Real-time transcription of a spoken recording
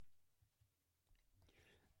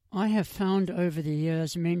I have found over the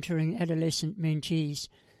years mentoring adolescent mentees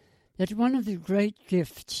that one of the great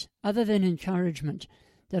gifts, other than encouragement,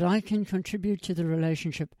 that I can contribute to the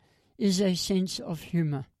relationship is a sense of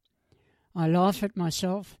humour. I laugh at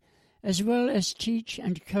myself, as well as teach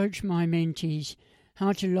and coach my mentees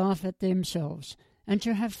how to laugh at themselves and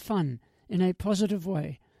to have fun in a positive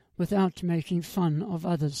way without making fun of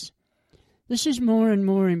others. This is more and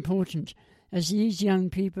more important as these young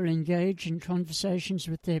people engage in conversations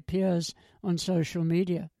with their peers on social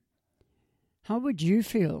media. How would you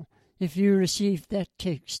feel if you received that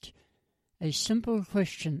text? A simple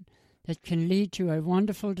question that can lead to a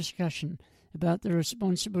wonderful discussion about the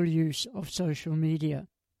responsible use of social media.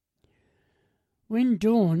 When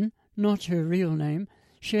Dawn, not her real name,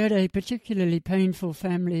 shared a particularly painful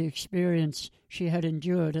family experience she had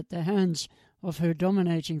endured at the hands of her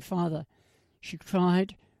dominating father, she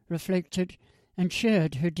cried, reflected, and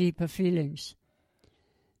shared her deeper feelings.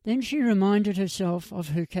 Then she reminded herself of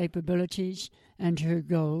her capabilities and her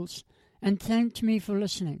goals, and thanked me for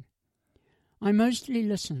listening. I mostly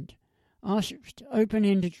listened, asked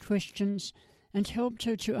open-ended questions, and helped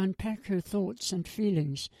her to unpack her thoughts and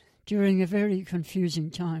feelings during a very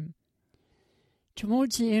confusing time.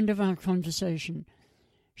 Towards the end of our conversation,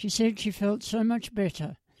 she said she felt so much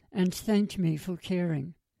better and thanked me for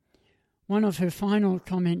caring. One of her final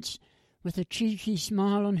comments, with a cheeky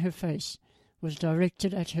smile on her face, was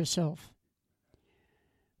directed at herself.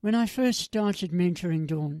 When I first started mentoring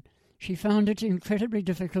Dawn, she found it incredibly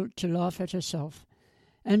difficult to laugh at herself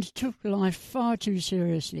and took life far too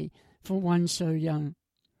seriously for one so young.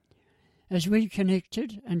 As we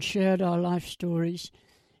connected and shared our life stories,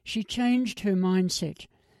 she changed her mindset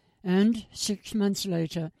and, 6 months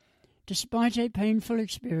later, despite a painful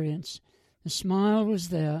experience, the smile was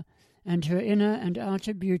there and her inner and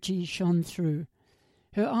outer beauty shone through.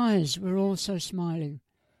 Her eyes were also smiling,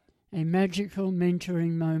 a magical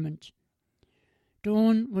mentoring moment.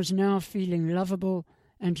 Dawn was now feeling lovable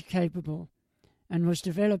and capable, and was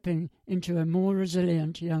developing into a more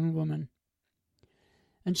resilient young woman.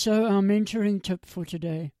 And so our mentoring tip for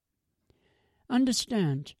today.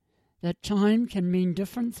 Understand that time can mean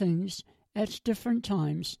different things at different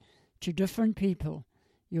times to different people,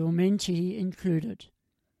 your mentee included.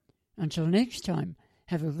 Until next time,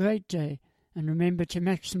 have a great day and remember to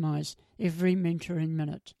maximize every mentoring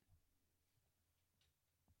minute.